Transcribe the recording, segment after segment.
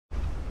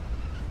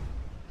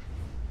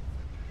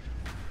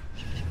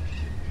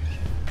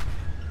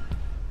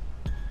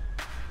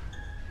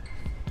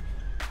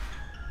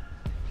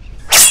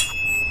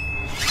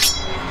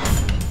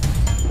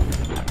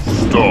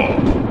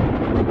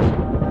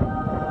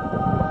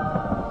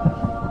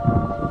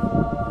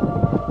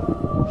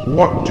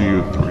What do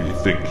you three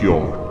think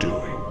you're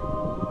doing?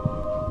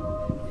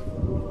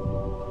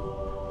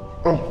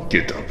 Oh,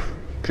 get up.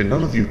 Can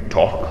none of you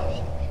talk?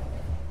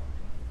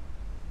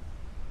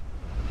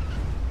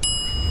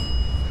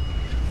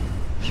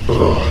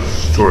 Ugh,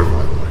 story of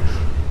my life.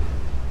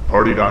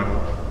 Party Dino,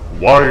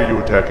 why are you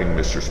attacking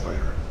Mr.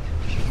 Spider?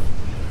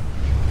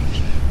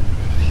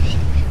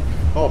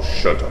 Oh,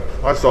 shut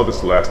up. I saw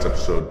this last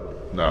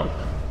episode. Now,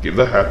 give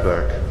the hat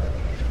back.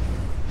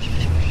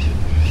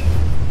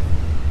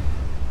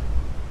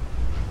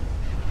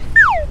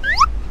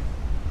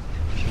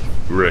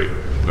 Great.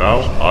 Now,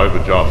 I have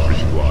a job for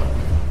you lot.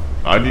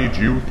 I need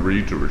you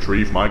three to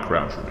retrieve my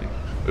crown for me.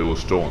 It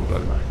was stolen by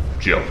my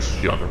jealous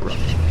younger brother.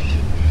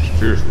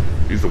 Seriously,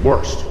 he's the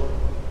worst.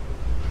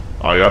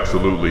 I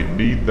absolutely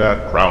need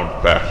that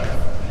crown back.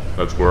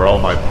 That's where all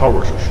my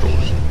powers are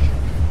stored.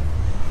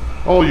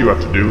 All you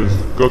have to do is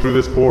go through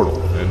this portal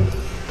and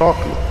talk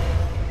to him.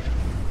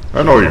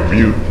 I know you're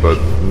mute, but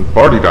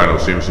Party Dino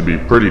seems to be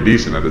pretty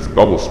decent at this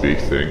bubble speak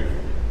thing.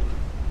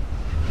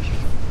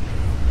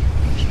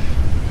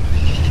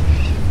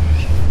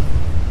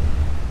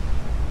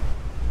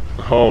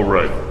 All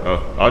right,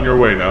 on your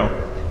way now.